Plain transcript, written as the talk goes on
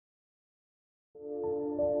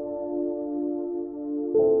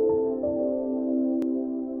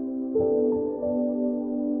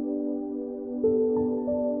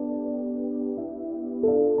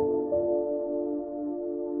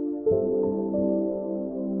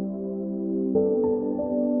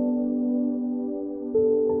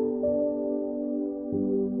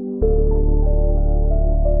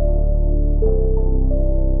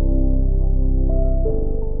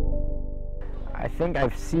think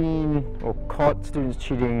I've seen or caught students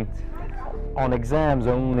cheating on exams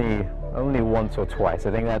only once or twice.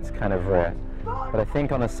 I think that's kind of rare. But I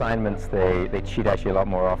think on assignments they cheat actually a lot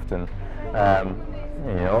more often.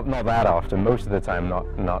 You know, not that often, most of the time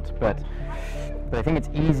not. But I think it's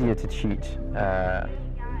easier to cheat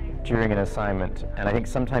during an assignment, and I think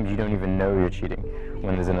sometimes you don't even know you're cheating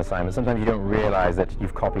when there's an assignment. Sometimes you don't realize that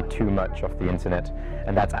you've copied too much off the internet,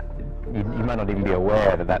 and you might not even be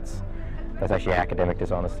aware that that's actually academic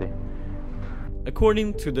dishonesty.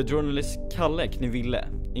 According to the journalist Kalle Kniville,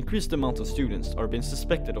 increased amount of students are being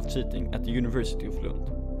suspected of cheating at the University of Lund.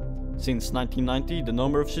 Since 1990, the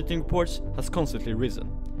number of cheating reports has constantly risen.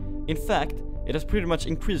 In fact, it has pretty much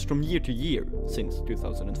increased from year to year since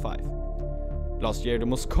 2005. Last year, the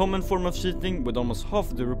most common form of cheating, with almost half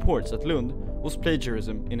of the reports at Lund, was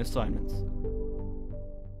plagiarism in assignments.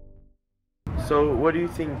 So what do you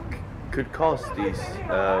think could cause these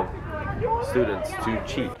students to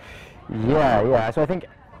cheat? Yeah. So I think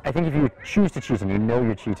if you choose to cheat and you know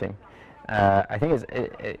you're cheating, I think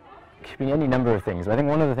it could be any number of things. I think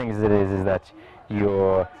one of the things it is that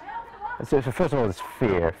so first of all, it's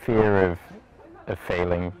fear of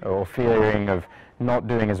failing, or fearing of not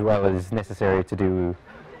doing as well as necessary to do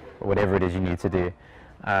whatever it is you need to do,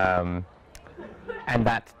 and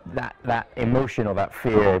that emotion or that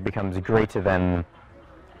fear becomes greater than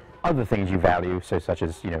other things you value, so such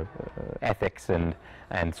as ethics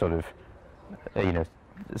and sort of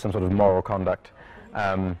some sort of moral conduct.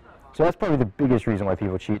 So that's probably the biggest reason why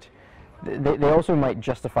people cheat. They also might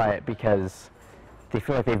justify it because they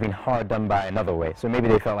feel like they've been hard done by another way. So maybe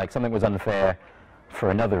they felt like something was unfair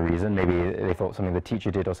for another reason. Maybe they thought something the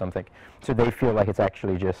teacher did or something. So they feel like it's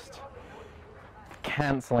actually just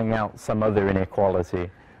cancelling out some other inequality.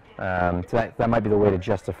 So that might be the way to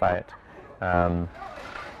justify it.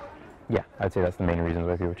 Yeah, I'd say that's the main reason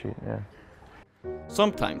why people cheat. Yeah.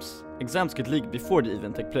 Sometimes exams get leaked before they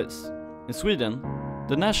even take place. In Sweden,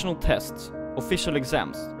 the national tests, official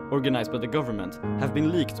exams organized by the government, have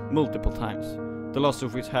been leaked multiple times, the last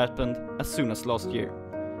of which happened as soon as last year.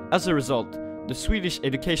 As a result, the Swedish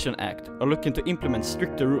Education Act are looking to implement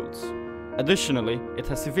stricter rules. Additionally, it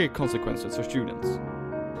has severe consequences for students.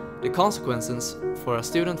 The consequences for a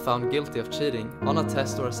student found guilty of cheating on a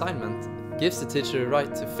test or assignment gives the teacher the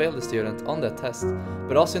right to fail the student on that test,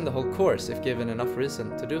 but also in the whole course if given enough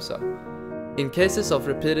reason to do so. In cases of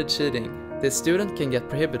repeated cheating, the student can get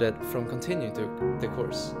prohibited from continuing the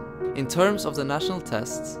course. In terms of the national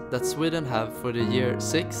tests that Sweden have for the year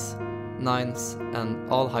 6, 9th and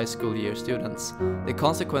all high school year students, the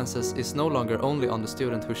consequences is no longer only on the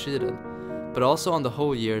student who cheated, but also on the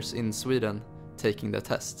whole years in Sweden taking the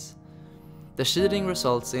tests. The cheating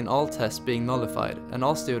results in all tests being nullified, and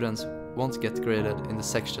all students won't get graded in the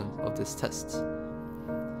section of these tests.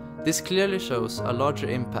 This clearly shows a larger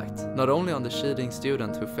impact not only on the cheating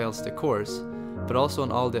student who fails the course, but also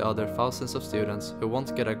on all the other thousands of students who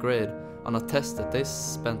won't get a grade on a test that they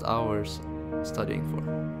spent hours studying for.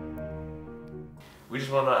 We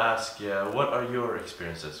just want to ask, what are your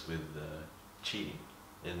experiences with cheating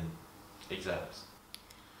in exams?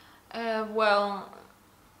 Well,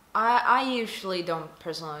 I usually don't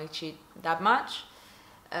personally cheat that much,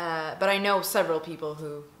 but I know several people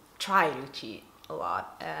who try to cheat a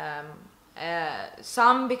lot.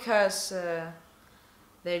 Some because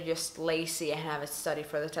they're just lazy and haven't studied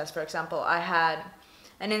for the test. For example, I had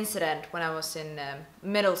an incident when I was in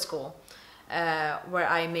middle school where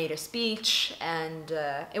I made a speech, and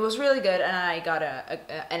it was really good, and I got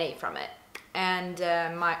an A from it. And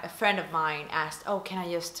a friend of mine asked, "Oh, can I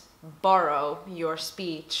just borrow your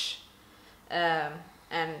speech and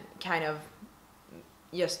kind of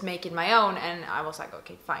just make it my own?" And I was like,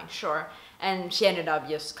 okay, fine, sure. And she ended up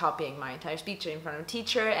just copying my entire speech in front of the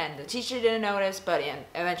teacher, and the teacher didn't notice, but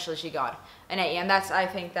eventually she got an A. And I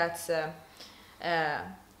think that's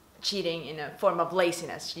cheating in a form of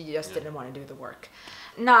laziness. She just didn't want to do the work.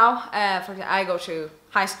 Now, for example, I go to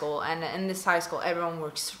high school, and in this high school, everyone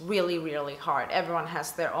works really, really hard. Everyone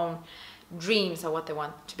has their own dreams of what they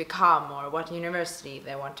want to become or what university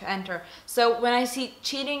they want to enter. So when I see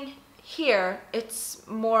cheating here, it's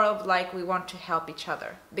more of like we want to help each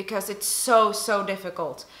other, because it's so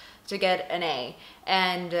difficult to get an A.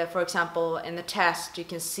 And for example, in the test, you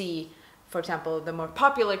can see, for example, the more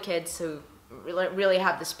popular kids who really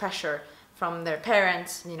have this pressure from their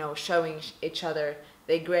parents, showing each other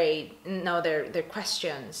their grade, their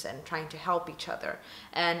questions, and trying to help each other.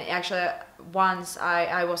 And actually, once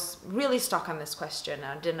I was really stuck on this question,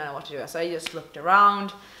 I didn't know what to do, so I just looked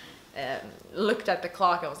around, looked at the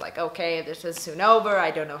clock. I was like, okay, this is soon over,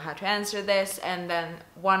 I don't know how to answer this. And then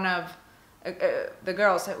one of the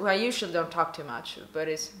girls who I usually don't talk to much, but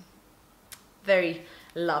is very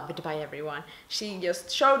loved by everyone. She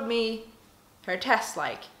just showed me her test,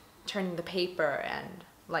 like turning the paper and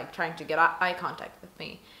like trying to get eye contact with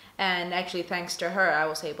me. And actually, thanks to her, I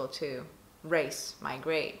was able to raise my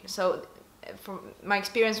grade. So, from my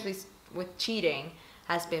experience with cheating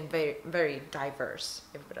has been very, very diverse,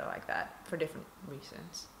 if we put it like that, for different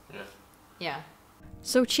reasons. Yeah. Yeah.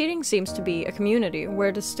 So cheating seems to be a community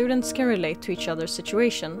where the students can relate to each other's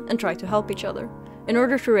situation and try to help each other in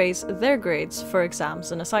order to raise their grades for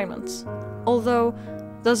exams and assignments. Although,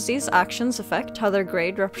 does these actions affect how their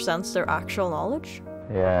grade represents their actual knowledge?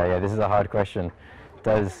 Yeah, this is a hard question.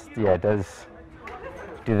 Do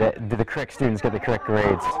the correct students get the correct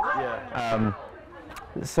grades? Yeah.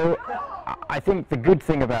 So I think the good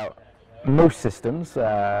thing about most systems,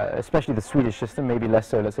 especially the Swedish system, maybe less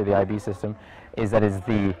so, let's say the IB system, is that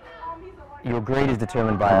your grade is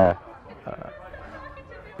determined by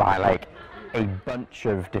like a bunch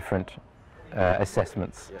of different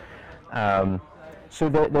assessments. So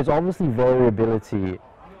there's obviously variability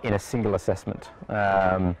in a single assessment.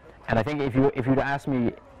 And I think if you were to ask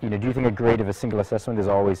me, do you think a grade of a single assessment is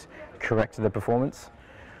always correct to the performance?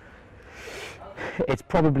 It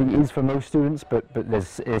probably is for most students, but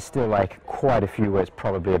there's still like quite a few where it's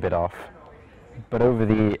probably a bit off. But over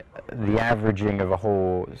the averaging of a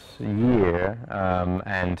whole year,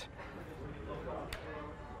 and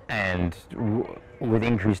with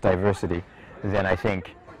increased diversity, then I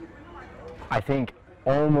think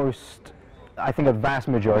a vast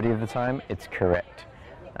majority of the time it's correct.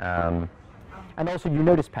 And also you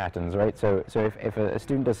notice patterns, right? So if a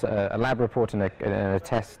student does a lab report and a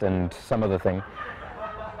test and some other thing,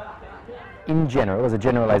 in general, as a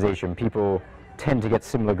generalization, people tend to get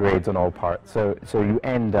similar grades on all parts. So you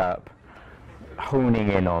end up honing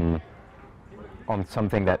in on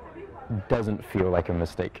something that doesn't feel like a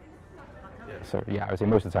mistake. So yeah, I would say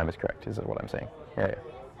most of the time it's correct, is what I'm saying. Yeah.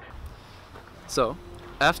 So,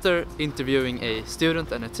 after interviewing a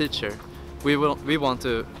student and a teacher, we want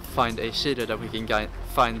to find a cheater that we can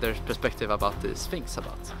find their perspective about these things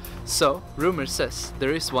about. So, rumor says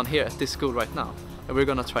there is one here at this school right now, and we're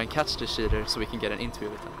gonna try and catch the cheater so we can get an interview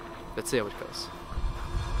with them. Let's see how it goes.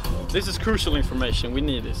 This is crucial information. We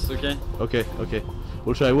need this, okay? Okay.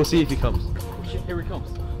 We'll try. We'll see if he comes. Here he comes.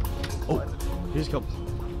 Oh, here he comes.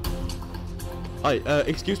 Hi,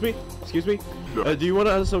 excuse me? Yeah. Do you want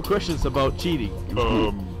to answer some questions about cheating?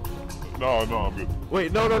 No, I'm good.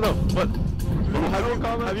 Wait, no. What?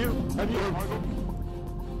 Have you?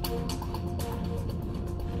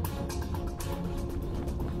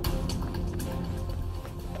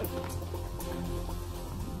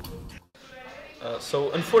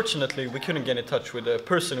 So unfortunately, we couldn't get in touch with the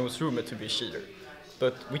person who was rumored to be a cheater.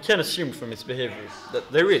 But we can assume from his behavior that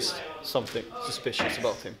there is something suspicious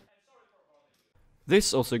about him.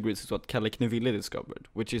 This also agrees with what Kalle Kniville discovered,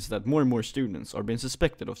 which is that more and more students are being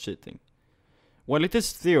suspected of cheating. While it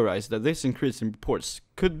is theorized that this increase in reports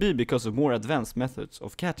could be because of more advanced methods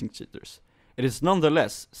of catching cheaters, it is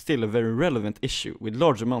nonetheless still a very relevant issue with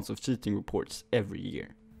large amounts of cheating reports every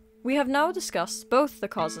year. We have now discussed both the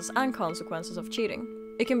causes and consequences of cheating.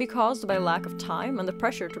 It can be caused by lack of time and the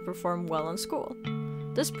pressure to perform well in school.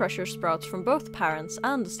 This pressure sprouts from both parents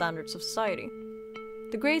and the standards of society.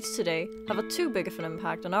 The grades today have too big of an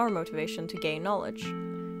impact on our motivation to gain knowledge.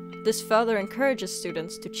 This further encourages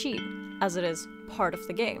students to cheat, as it is part of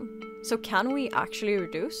the game. So can we actually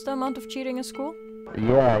reduce the amount of cheating in school?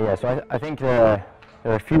 Yeah. So I think there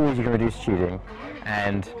are a few ways you can reduce cheating,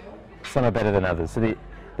 and some are better than others. So the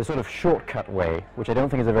sort of shortcut way, which I don't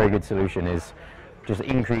think is a very good solution, is just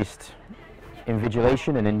increased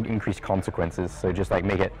invigilation and increased consequences. So just like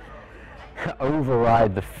make it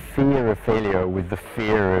override the fear of failure with the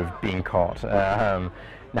fear of being caught.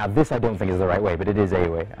 Now this I don't think is the right way, but it is a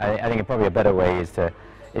way. I think probably a better way is to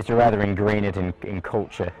rather ingrain it in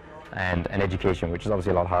culture and education, which is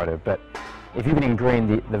obviously a lot harder. But if you can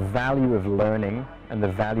ingrain the value of learning and the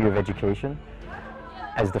value of education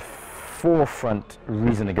as the forefront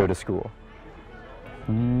reason to go to school,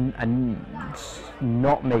 and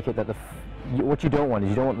not make it that what you don't want is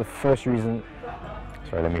you don't want the first reason.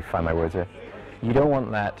 Sorry, let me find my words here. You don't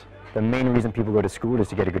want that the main reason people go to school is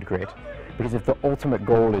to get a good grade. Because if the ultimate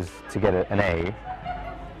goal is to get an A,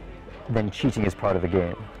 then cheating is part of the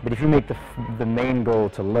game. But if you make the main goal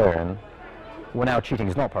to learn, well, now cheating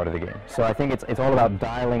is not part of the game. So I think it's all about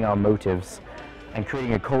dialing our motives and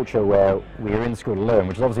creating a culture where we are in school to learn,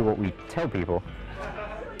 which is obviously what we tell people.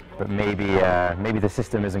 But maybe the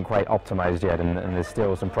system isn't quite optimized yet, and there's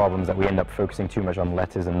still some problems that we end up focusing too much on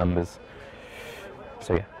letters and numbers.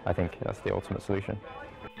 So yeah, I think that's the ultimate solution.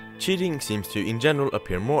 Cheating seems to in general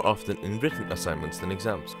appear more often in written assignments than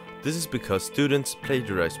exams. This is because students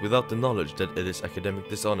plagiarize without the knowledge that it is academic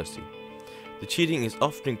dishonesty. The cheating is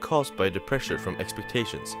often caused by the pressure from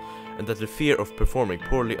expectations, and that the fear of performing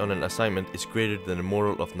poorly on an assignment is greater than the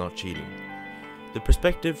moral of not cheating. The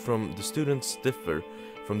perspective from the students differ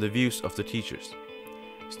from the views of the teachers.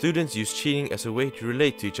 Students use cheating as a way to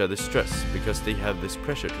relate to each other's stress because they have this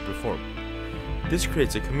pressure to perform. This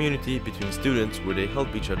creates a community between students where they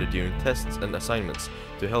help each other during tests and assignments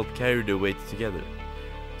to help carry the weight together.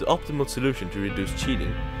 The optimal solution to reduce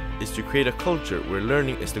cheating is to create a culture where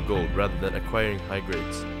learning is the goal rather than acquiring high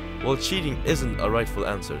grades. While cheating isn't a rightful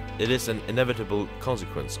answer, it is an inevitable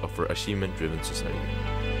consequence of our achievement-driven society.